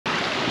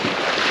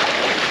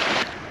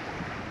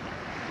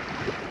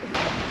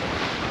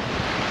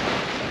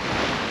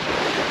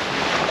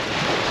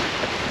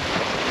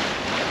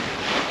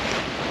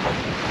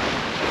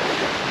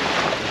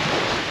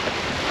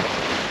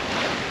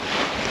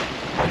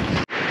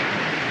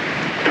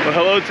Well,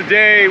 hello.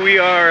 Today we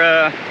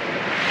left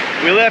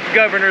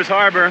Governor's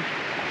Harbor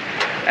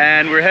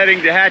and we're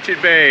heading to Hatchet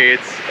Bay.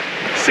 It's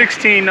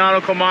 16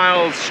 nautical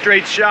miles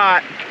straight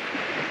shot.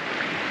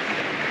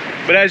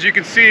 But as you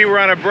can see, we're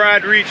on a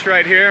broad reach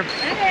right here.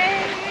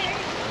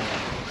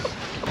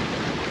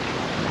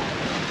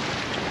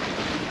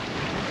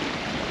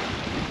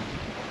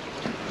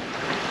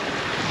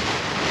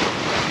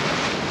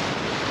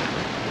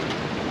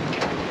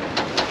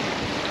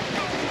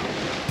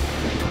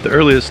 The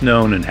earliest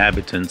known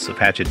inhabitants of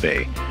Hatchet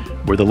Bay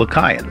were the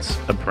Lucayans,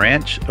 a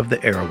branch of the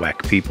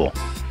Arawak people.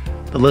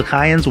 The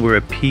Lucayans were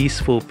a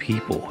peaceful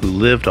people who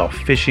lived off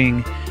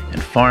fishing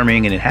and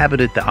farming and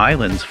inhabited the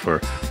islands for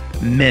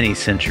many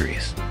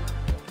centuries.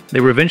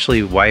 They were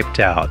eventually wiped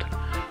out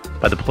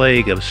by the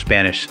plague of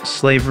Spanish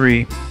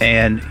slavery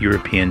and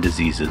European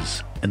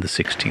diseases in the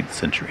 16th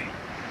century.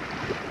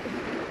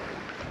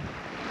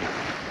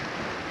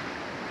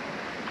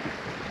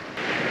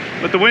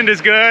 But the wind is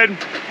good,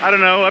 I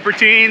don't know, upper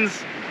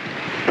teens.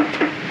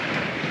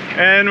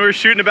 And we're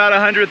shooting about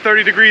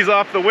 130 degrees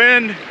off the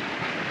wind.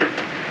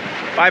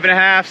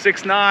 5.5,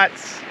 6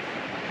 knots.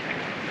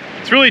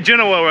 It's really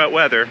Genoa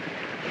weather.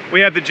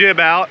 We have the jib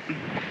out.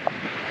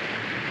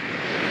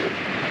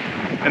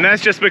 And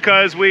that's just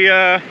because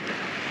we're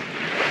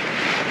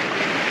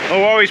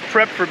always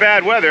prepped for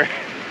bad weather.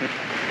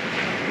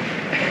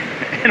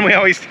 And we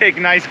always take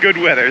nice good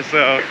weather,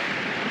 so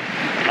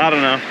I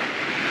don't know.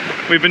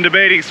 We've been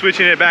debating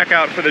switching it back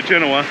out for the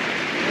Genoa.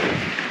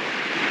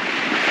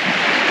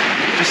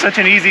 Just such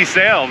an easy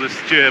sail, this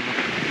jib.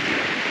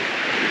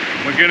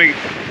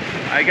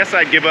 I guess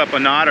I'd give up a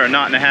knot or a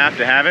knot and a half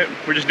to have it.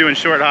 We're just doing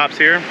short hops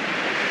here.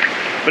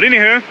 But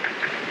anywho,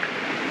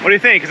 what do you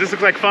think? Does this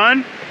look like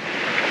fun?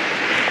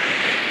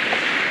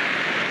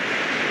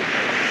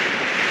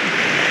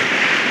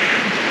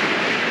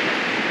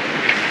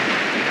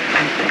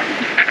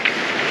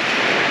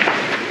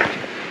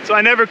 So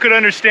I never could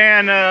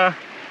understand, I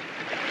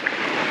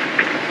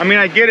mean,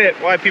 I get it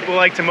why people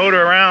like to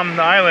motor around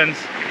the islands,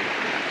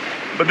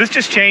 but this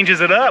just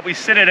changes it up. We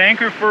sit at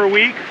anchor for a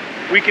week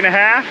and a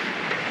half,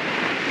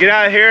 get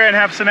out of here and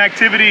have some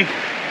activity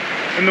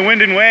in the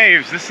wind and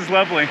waves. This is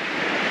lovely.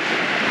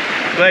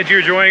 Glad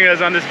you're joining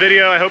us on this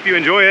video. I hope you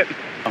enjoy it.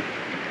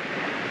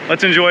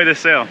 Let's enjoy this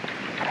sail.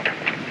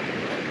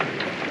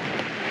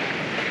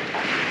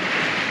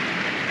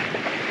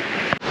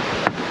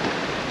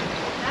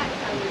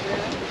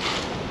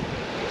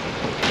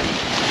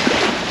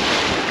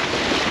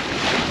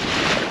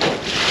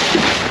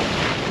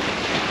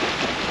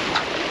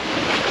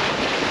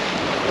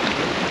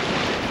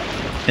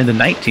 In the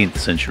 19th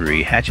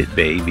century, Hatchet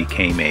Bay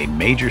became a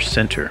major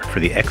center for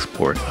the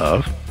export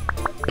of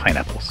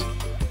pineapples.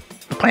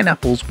 The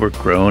pineapples were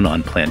grown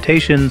on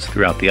plantations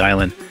throughout the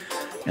island,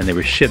 and they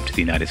were shipped to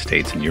the United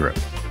States and Europe.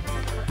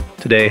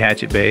 Today,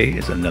 Hatchet Bay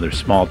is another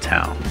small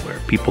town where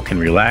people can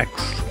relax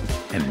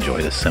and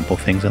enjoy the simple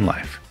things in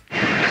life.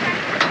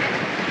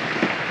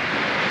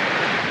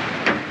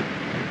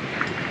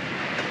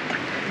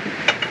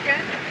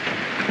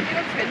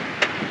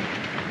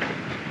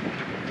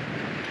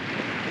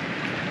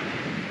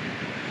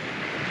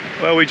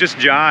 Well, we just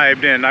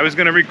jibed and I was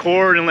going to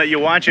record and let you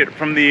watch it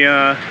from the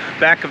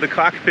back of the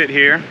cockpit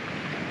here.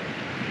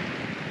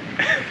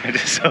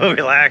 Just so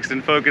relaxed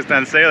and focused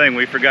on sailing,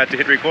 we forgot to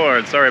hit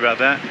record. Sorry about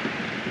that.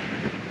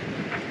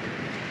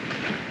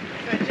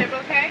 Is the jib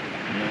okay?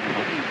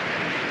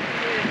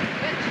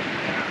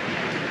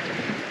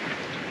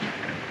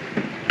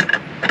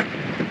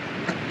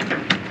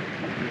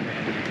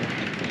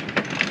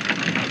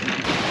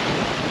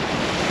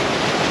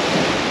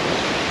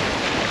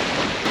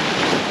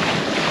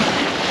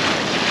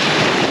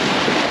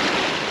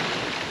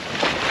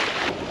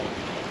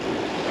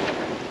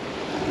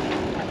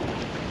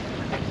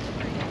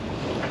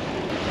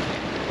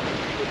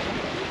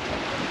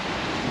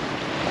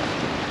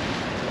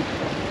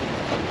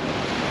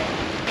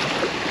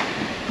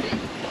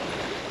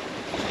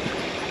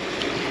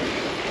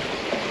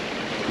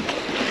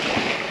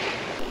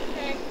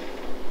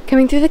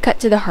 Coming through the cut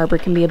to the harbor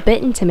can be a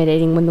bit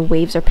intimidating when the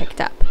waves are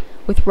picked up.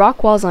 With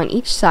rock walls on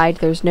each side,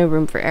 there's no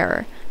room for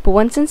error, but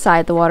once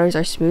inside, the waters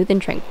are smooth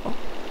and tranquil.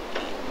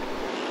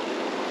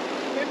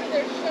 Remember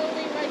there's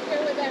shoaling right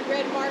there where that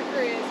red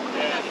marker is.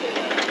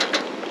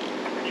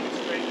 Keep it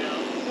straight down.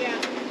 Yeah.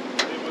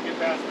 Then we'll get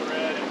past the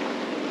red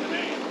and the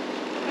name.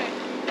 Okay.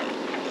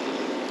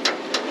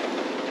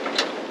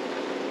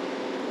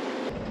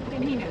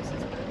 And he knows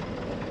his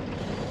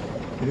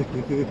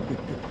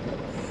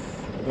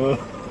Oh.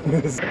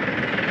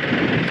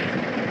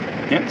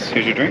 Yes,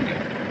 here's your drink.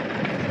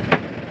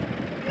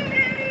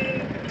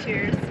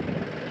 Cheers.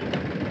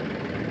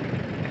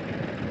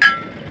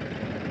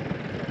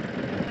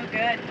 Oh,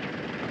 good.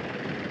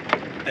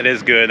 It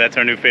is good. That's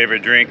our new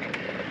favorite drink.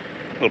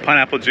 A little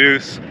pineapple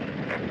juice.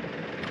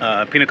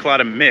 Pina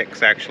colada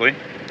mix, actually.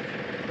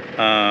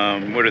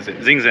 What is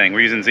it? Zing Zang. We're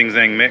using Zing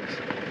Zang mix.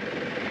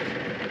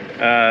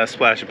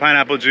 Splash of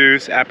pineapple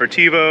juice,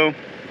 aperitivo,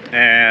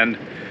 and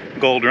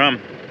gold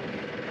rum.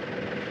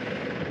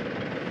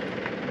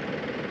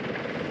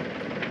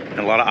 and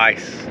a lot of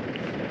ice.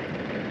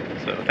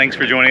 So thanks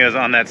for joining us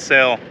on that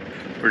sail.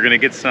 We're gonna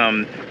get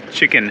some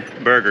chicken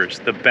burgers.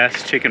 The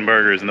best chicken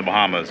burgers in the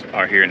Bahamas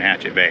are here in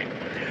Hatchet Bay.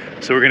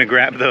 So we're gonna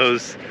grab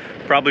those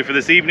probably for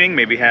this evening,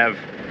 maybe have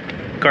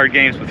card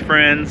games with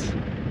friends,